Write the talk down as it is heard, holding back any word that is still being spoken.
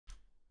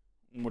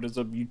What is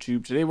up,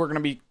 YouTube? Today we're going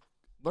to be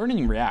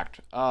learning React,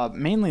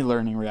 mainly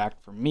learning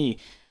React for me.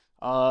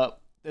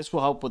 This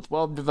will help with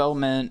web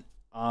development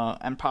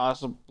and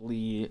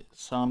possibly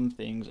some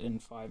things in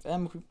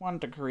 5M if we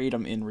wanted to create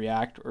them in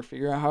React or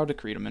figure out how to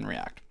create them in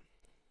React.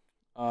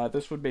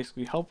 This would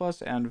basically help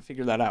us and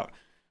figure that out.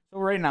 So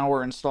right now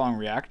we're installing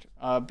React.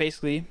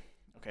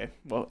 Okay,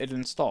 well it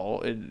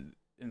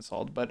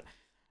installed, but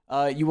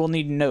you will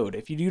need Node.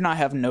 If you do not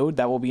have Node,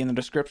 that will be in the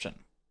description.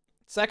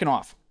 Second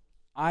off,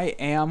 I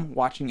am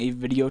watching a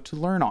video to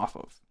learn off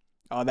of.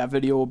 That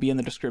video will be in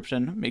the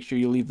description. Make sure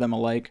you leave them a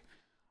like.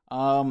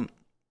 If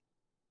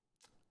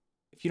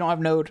you don't have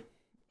Node,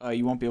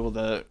 you won't be able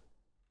to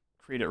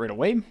create it right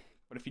away.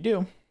 But if you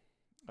do,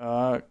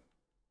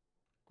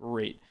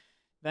 great.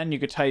 Then you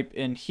could type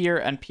in here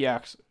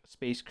npx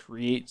space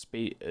create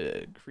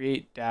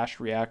dash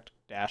react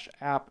dash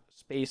app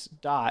space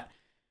dot.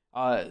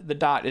 The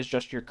dot is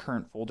just your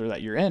current folder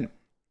that you're in.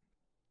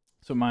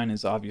 So mine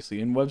is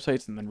obviously in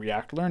websites and then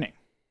React Learning.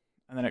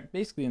 And then it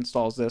basically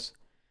installs this.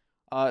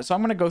 So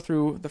I'm going to go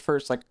through the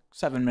first like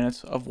 7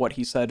 minutes of what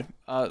he said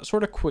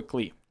sort of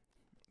quickly.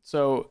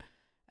 So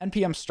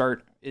npm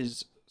start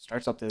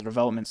starts up the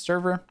development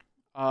server,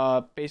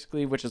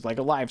 basically, which is like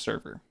a live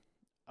server.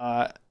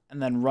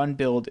 And then run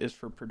build is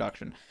for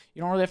production.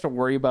 You don't really have to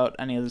worry about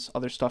any of this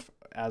other stuff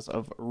as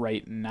of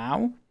right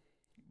now,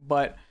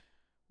 but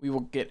we will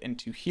get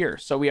into here.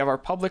 So we have our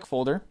public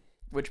folder,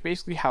 which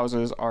basically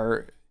houses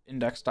our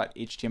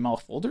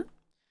index.html folder.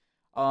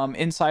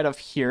 Inside of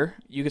here,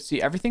 you can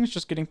see everything's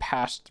just getting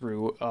passed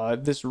through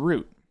this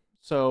route.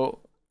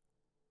 So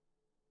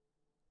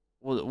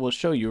we'll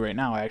show you right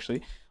now.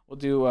 Actually, we'll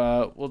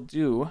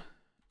do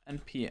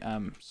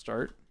npm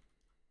start,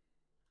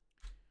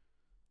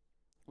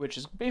 which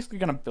is basically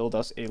going to build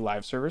us a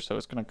live server. So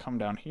it's going to come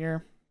down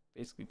here,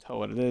 basically tell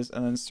what it is,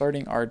 and then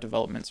starting our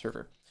development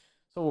server.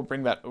 So we'll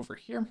bring that over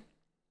here,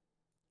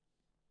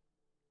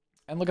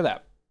 and look at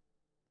that,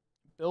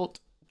 built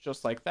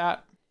just like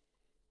that.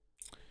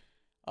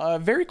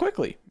 Very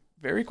quickly.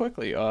 Let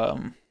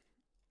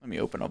me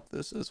open up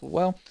this as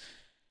well.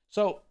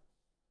 So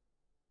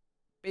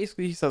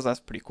basically he says that's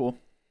pretty cool.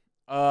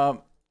 And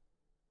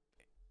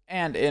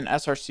in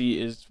SRC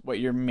is what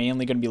you're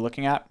mainly going to be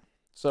looking at.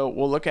 So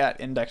we'll look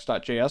at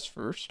index.js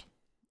first.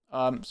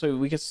 So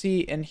we can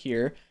see in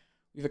here,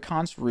 we have a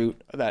const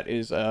root that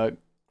is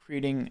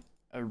creating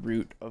a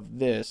root of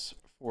this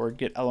for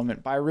get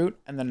element by root,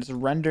 and then it's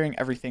rendering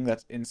everything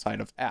that's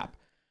inside of app.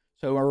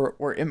 So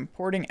we're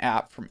importing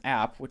app from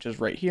app, which is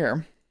right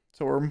here.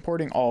 So we're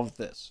importing all of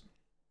this.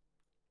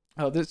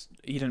 This,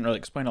 he didn't really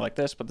explain it like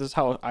this, but this is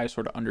how I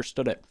sort of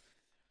understood it.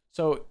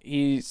 So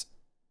he's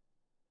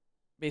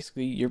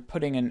basically, you're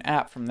putting an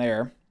app from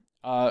there,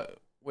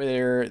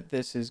 where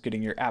this is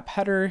getting your app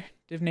header,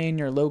 div name,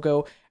 your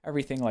logo,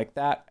 everything like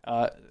that.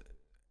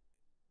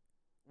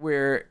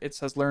 Where it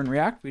says learn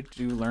React, we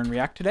do learn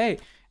React today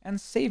and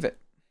save it.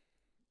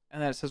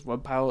 And then it says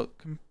webpilot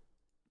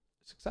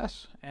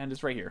success, and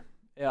it's right here.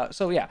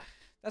 So yeah,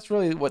 that's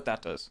really what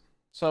that does.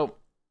 So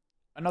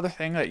another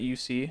thing that you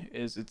see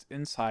is it's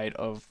inside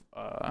of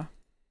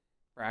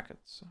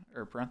brackets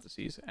or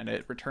parentheses, and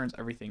it returns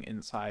everything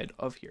inside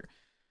of here.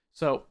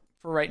 So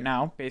for right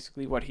now,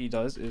 basically what he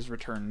does is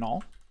return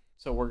null.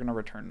 So we're going to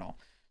return null.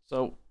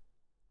 So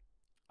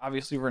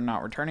obviously we're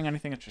not returning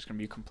anything. It's just going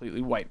to be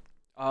completely white.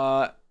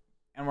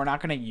 And we're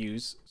not going to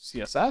use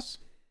CSS.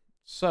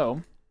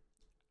 So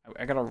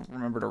I got to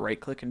remember to right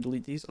click and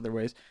delete these.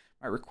 Otherwise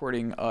my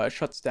recording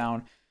shuts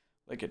down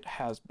like it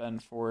has been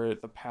for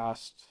the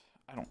past,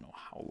 I don't know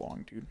how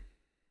long, dude.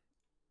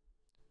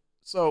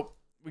 So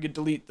we could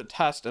delete the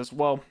test as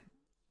well.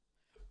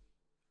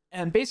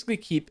 And basically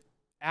keep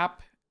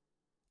app,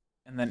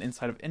 and then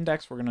inside of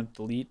index, we're going to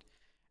delete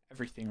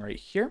everything right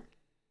here.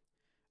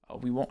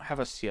 We won't have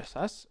a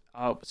CSS,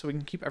 so we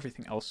can keep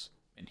everything else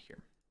in here.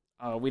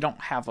 We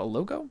don't have a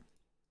logo,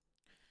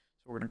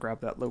 so we're going to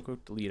grab that logo,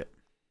 delete it.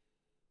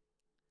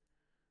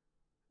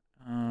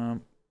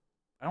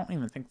 I don't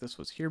even think this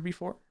was here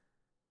before.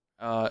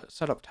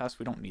 Setup test,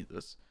 we don't need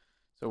this.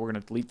 So we're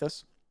going to delete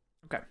this.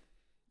 Okay.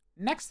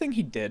 Next thing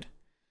he did,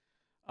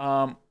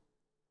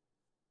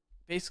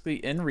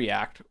 basically in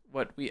React,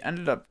 what we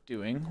ended up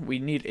doing, we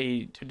need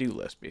a to-do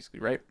list, basically,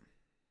 right?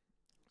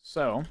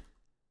 So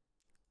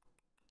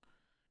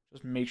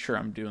just make sure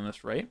I'm doing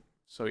this right.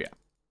 So yeah.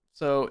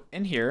 So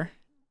in here,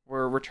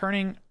 we're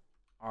returning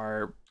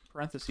our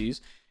parentheses,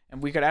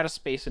 and we could add a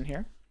space in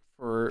here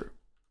for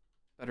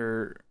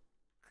better,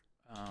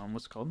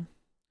 what's it called?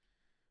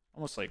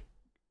 Almost like,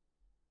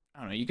 I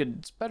don't know,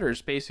 it's better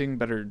spacing,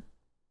 better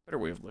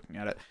way of looking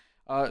at it.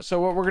 So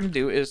what we're going to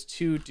do is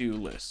to-do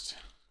list,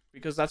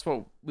 because that's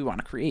what we want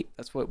to create.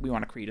 That's what we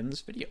want to create in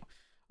this video.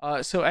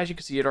 So as you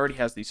can see, it already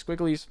has these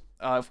squigglies.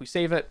 If we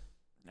save it,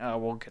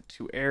 we'll get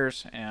 2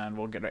 errors, and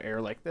we'll get an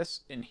error like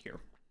this in here.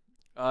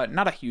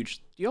 Not a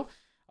huge deal.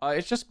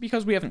 It's just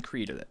because we haven't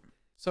created it.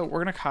 So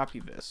we're going to copy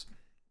this,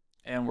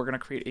 and we're going to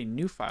create a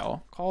new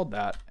file called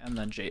that, and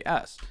then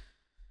JS.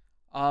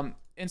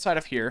 Inside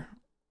of here,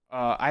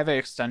 I have an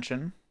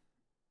extension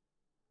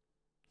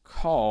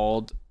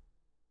called,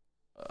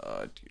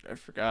 dude, I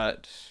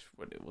forgot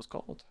what it was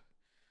called.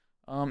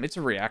 It's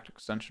a React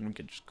extension. We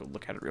could just go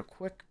look at it real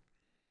quick.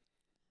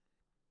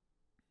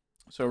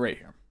 So right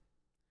here.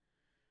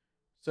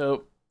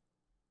 So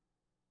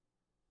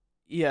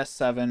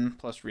ES7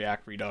 plus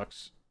React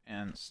Redux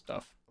and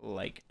stuff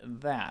like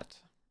that.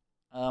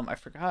 I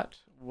forgot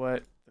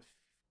what the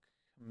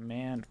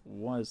command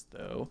was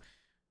though.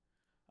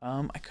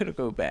 I could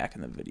go back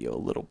in the video a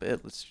little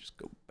bit. Let's just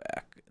go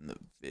back in the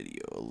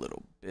video a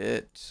little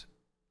bit.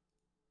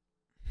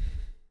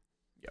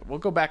 Yeah, we'll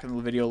go back in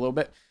the video a little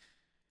bit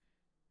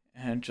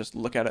and just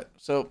look at it.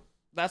 So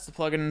that's the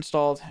plugin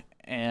installed,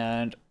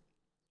 and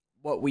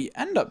what we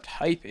end up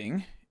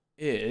typing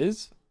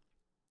is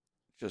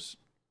just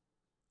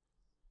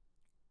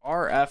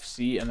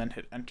RFC and then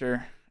hit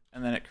enter,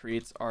 and then it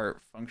creates our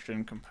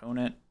function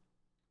component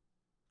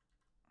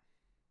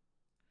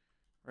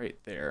right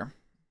there.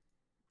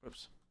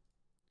 Whoops.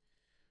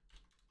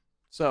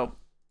 So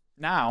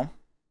now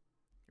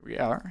here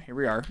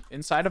we are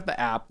inside of the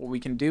app. What we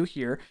can do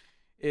here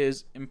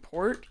is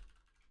import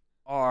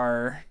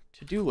our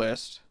to-do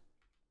list,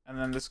 and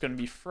then this is going to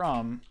be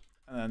from,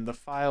 and then the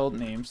file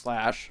name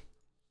slash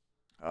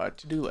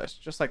to-do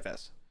list, just like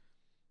this.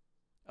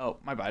 Oh,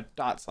 my bad,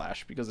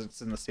 /, because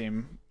it's in the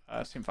same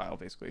same file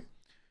basically.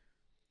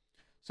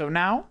 So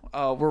now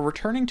we're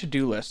returning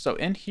to-do list. So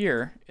in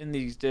here, in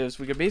these divs,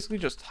 we could basically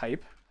just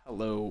type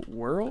hello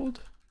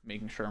world,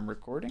 making sure I'm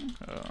recording.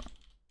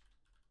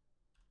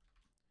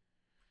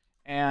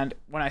 And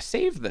when I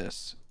save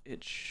this,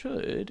 it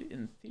should,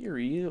 in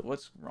theory,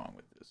 what's wrong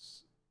with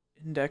this?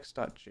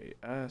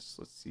 Index.js,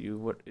 let's see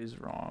what is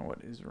wrong,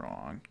 what is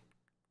wrong.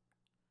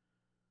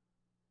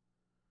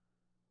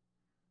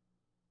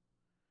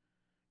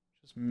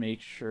 Just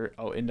make sure,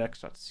 oh,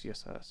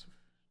 index.css.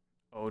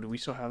 Oh, do we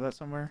still have that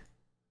somewhere?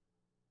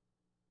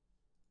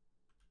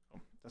 Oh,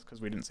 that's because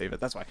we didn't save it,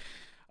 that's why.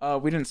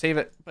 We didn't save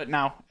it, but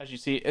now, as you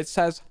see, it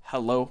says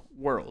hello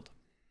world.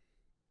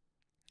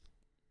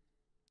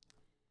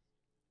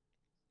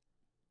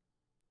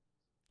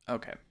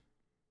 Okay.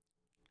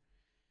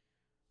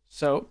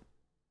 So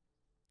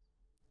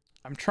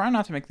I'm trying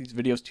not to make these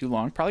videos too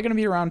long. Probably going to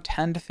be around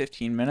 10 to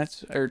 15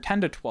 minutes, or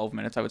 10 to 12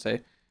 minutes, I would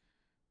say.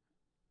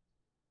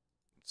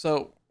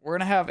 So we're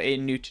going to have a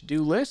new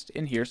to-do list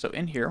in here. So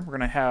in here, we're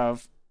going to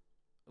have,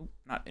 oh,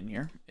 not in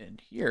here, in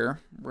here,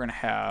 we're going to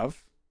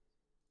have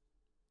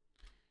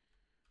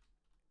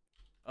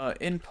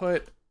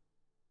input,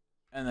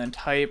 and then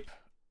type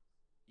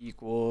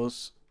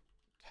equals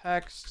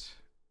text,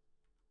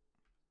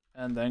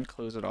 and then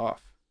close it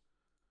off.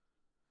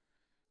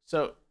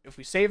 So if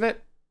we save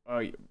it,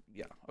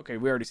 yeah, okay,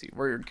 we already see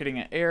we're getting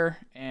an error,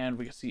 and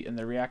we can see in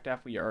the React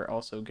app we are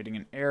also getting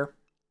an error.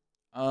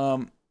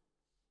 And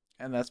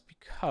that's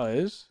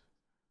because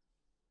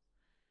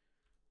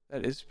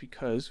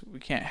we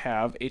can't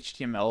have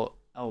HTML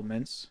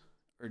elements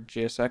or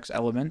JSX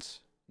elements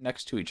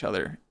next to each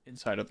other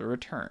inside of the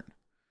return,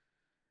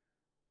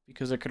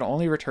 because it can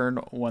only return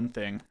one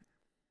thing.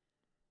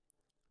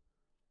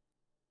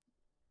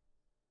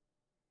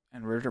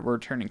 And we're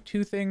returning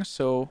two things,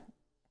 so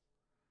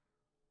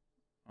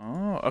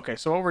oh, okay,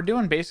 so what we're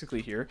doing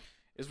basically here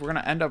is we're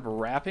going to end up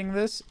wrapping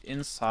this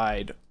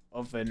inside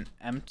of an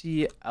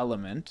empty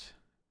element,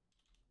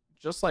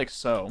 just like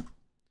so,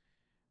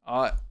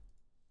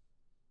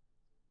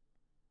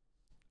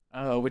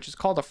 which is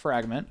called a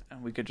fragment,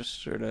 and we could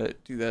just sort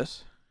of do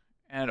this.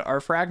 And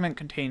our fragment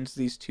contains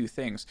these two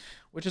things,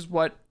 which is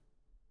what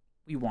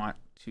we want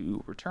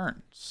to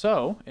return.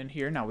 So in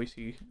here now we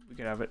see we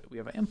could have it. We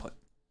have an input.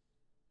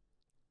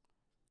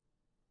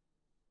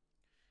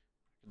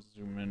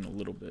 Zoom in a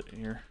little bit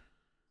here.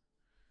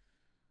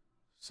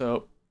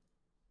 So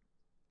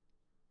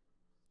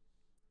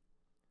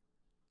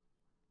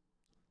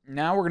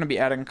now we're going to be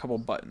adding a couple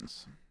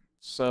buttons.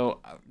 So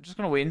I'm just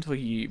going to wait until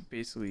he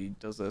basically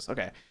does this.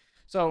 Okay,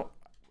 so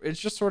it's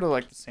just sort of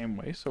like the same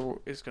way.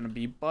 So it's going to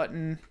be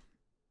button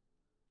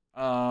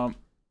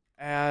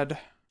add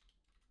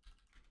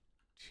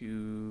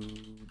to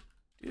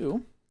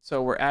do.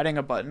 So we're adding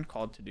a button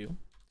called to do.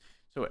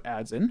 So it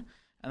adds in,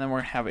 and then we're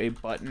going to have a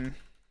button,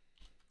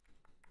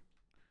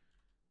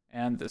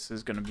 and this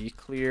is going to be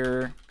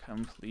clear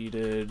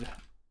completed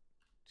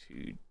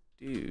to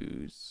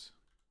do's,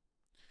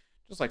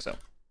 just like so.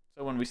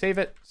 So when we save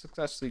it,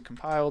 successfully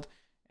compiled,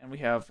 and we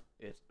have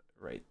it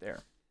right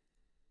there.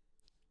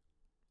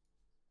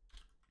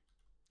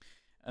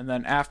 And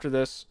then after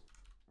this,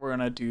 we're going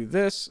to do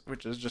this,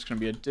 which is just going to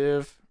be a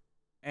div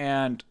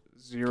and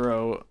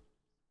 0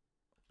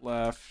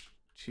 left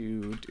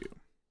to do,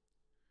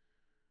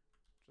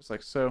 just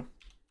like so.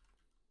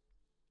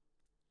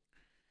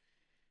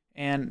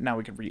 And now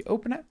we can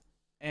reopen it,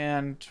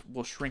 and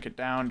we'll shrink it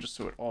down just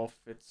so it all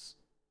fits.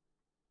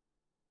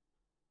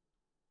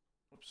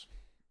 Oops.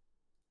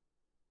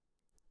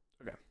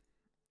 Okay.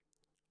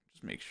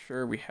 Just make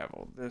sure we have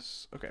all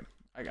this. Okay,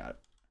 I got it.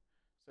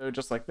 So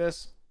just like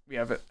this, we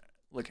have it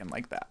looking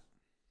like that.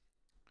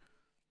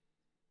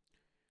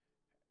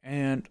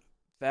 And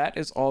that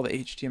is all the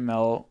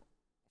HTML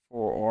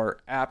for our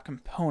app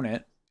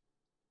component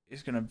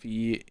is going to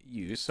be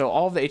used. So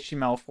all of the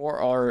HTML for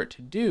our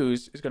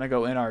to-dos is going to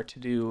go in our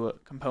to-do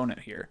component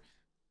here.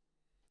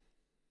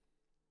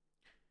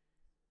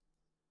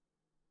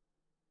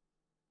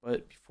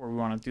 But before we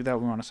want to do that,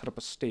 we want to set up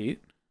a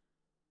state.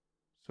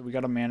 So we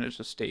got to manage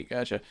the state.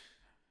 Gotcha.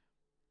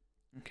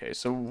 Okay,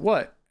 so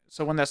what?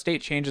 So when that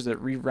state changes, it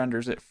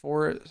re-renders it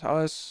for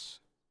us.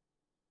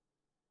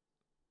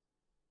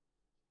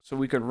 So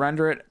we could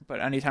render it,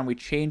 but anytime we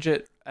change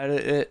it,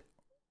 edit it,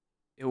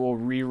 it will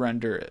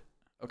re-render it.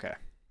 Okay,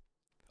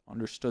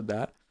 understood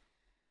that.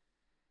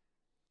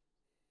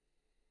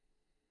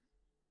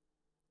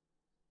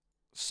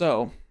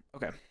 So,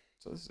 okay,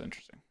 so this is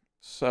interesting.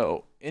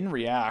 So in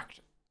React,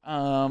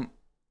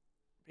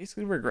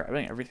 basically we're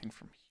grabbing everything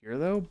from here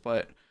though,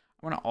 but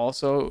I want to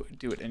also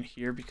do it in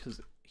here because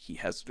he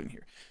has to do it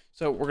here.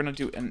 So we're gonna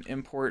do an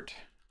import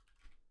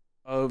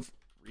of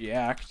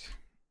React,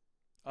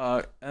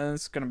 and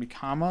it's gonna be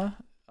comma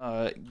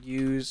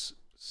use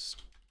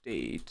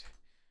state.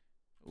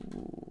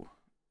 Ooh,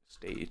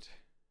 state.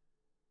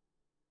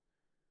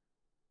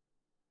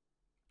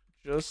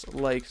 Just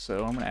like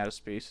so. I'm gonna add a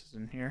spaces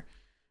in here.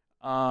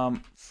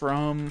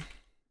 From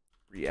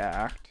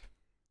React,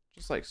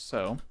 just like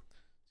so.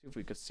 See if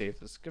we could save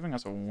this. It's giving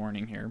us a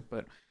warning here,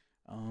 but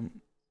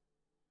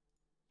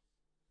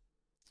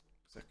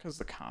is that because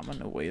the comma?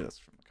 No way, that's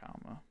from the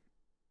comma.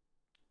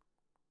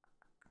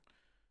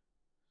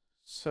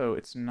 So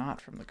it's not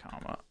from the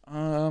comma.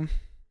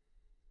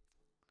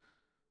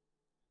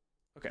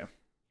 Okay,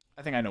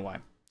 I think I know why.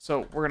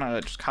 So we're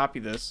gonna just copy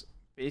this,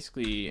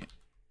 basically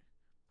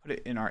put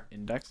it in our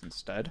index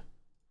instead.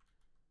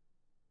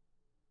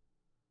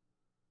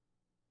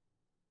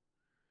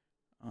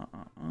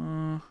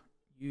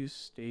 Use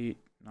state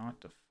not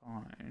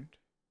defined.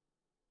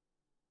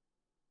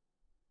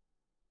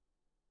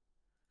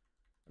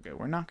 Okay,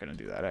 we're not going to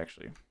do that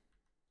actually. So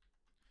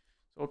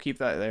we'll keep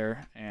that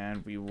there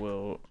and we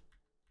will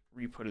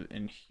re-put it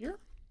in here.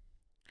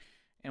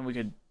 And we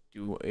could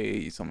do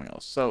something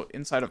else. So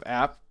inside of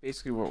app,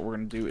 basically what we're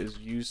going to do is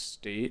use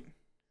state.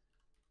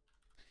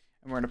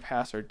 And we're going to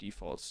pass our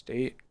default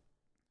state.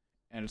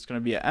 And it's going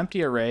to be an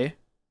empty array.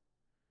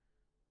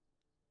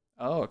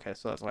 Oh, okay,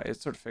 so that's why it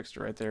sort of fixed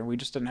it right there. We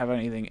just didn't have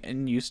anything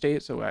in use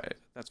state, so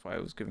that's why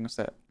it was giving us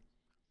that.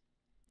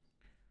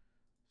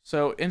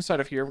 So inside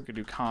of here, we could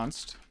do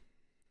const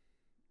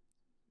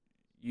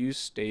use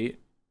state,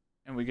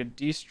 and we could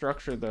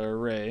destructure the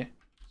array.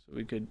 So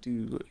we could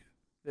do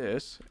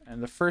this,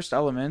 and the first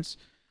elements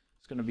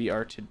is going to be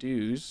our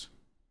to-dos,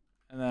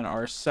 and then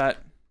our set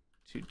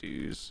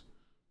to-dos,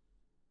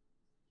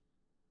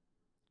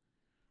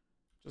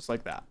 just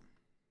like that.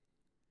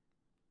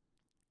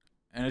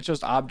 And it's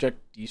just object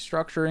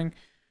destructuring.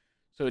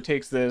 So it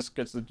takes this,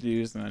 gets the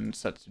to-dos, and then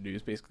sets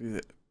to-dos, basically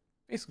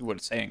what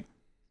it's saying.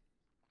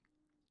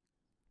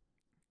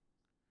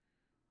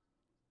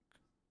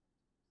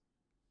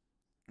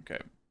 Okay,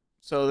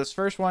 so this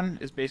first one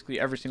is basically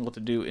every single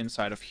to-do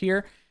inside of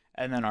here,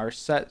 and then our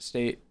set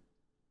state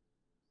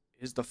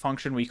is the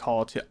function we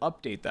call to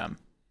update them.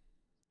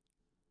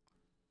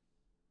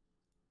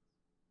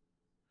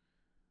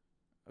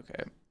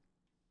 Okay,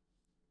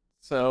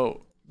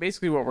 so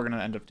basically what we're going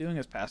to end up doing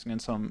is passing in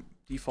some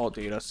default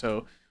data.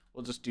 So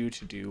we'll just do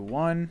to-do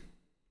 1,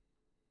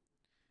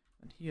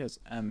 and he has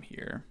M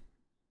here.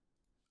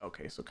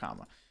 Okay, so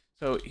comma.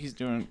 So he's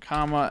doing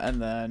comma,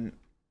 and then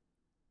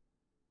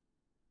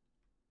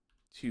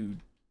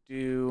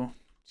to-do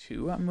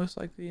 2, I'm most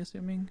likely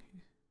assuming.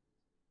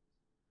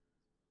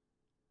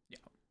 Yeah.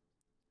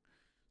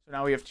 So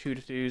now we have 2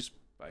 to-dos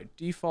by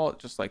default,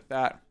 just like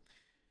that.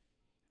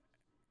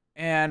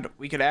 And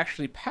we could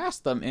actually pass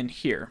them in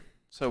here.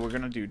 So we're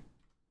going to do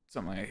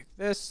something like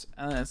this,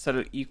 and then set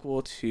it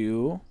equal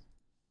to,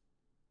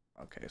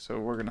 okay, so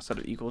we're going to set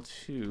it equal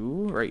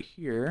to, right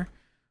here,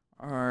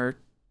 our,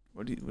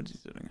 what is he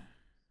doing?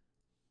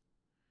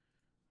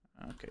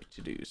 Okay,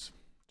 to-dos,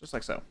 just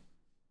like so.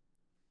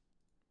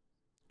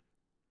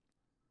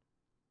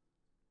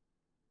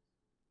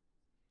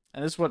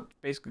 And this is what's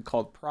basically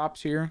called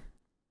props here.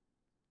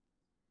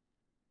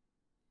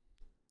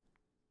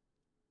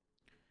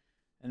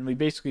 And we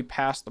basically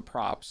pass the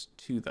props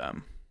to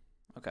them.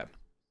 Okay.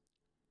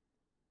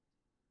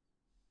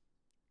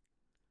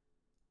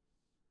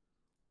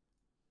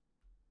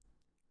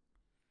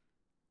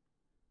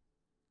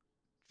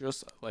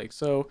 Just like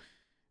so.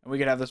 And we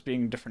could have this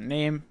being a different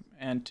name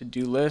and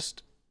to-do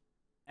list,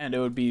 and it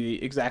would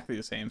be exactly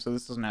the same. So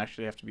this doesn't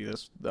actually have to be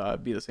this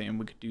be the same.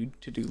 We could do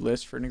to-do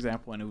list for an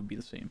example, and it would be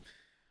the same.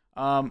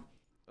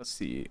 Let's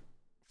see,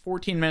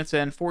 14 minutes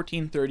in,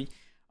 14:30.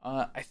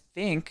 I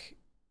think.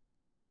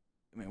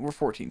 I mean, we're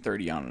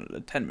 14:30 on a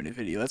 10-minute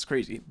video. That's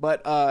crazy.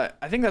 But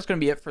I think that's going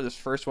to be it for this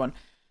first one.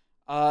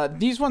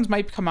 These ones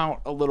might come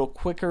out a little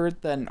quicker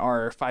than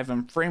our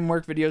FiveM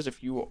framework videos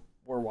if you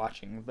were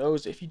watching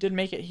those. If you did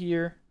make it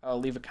here,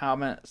 leave a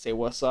comment, say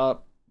what's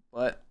up.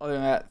 But other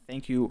than that,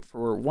 thank you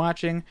for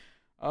watching.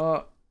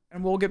 And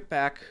we'll get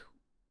back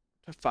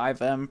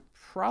FiveM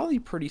probably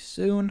pretty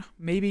soon.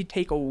 Maybe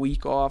take a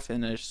week off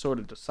and sort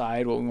of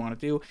decide what we want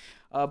to do.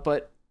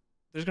 But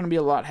there's going to be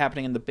a lot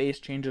happening in the base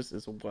changes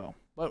as well.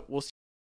 But we'll see.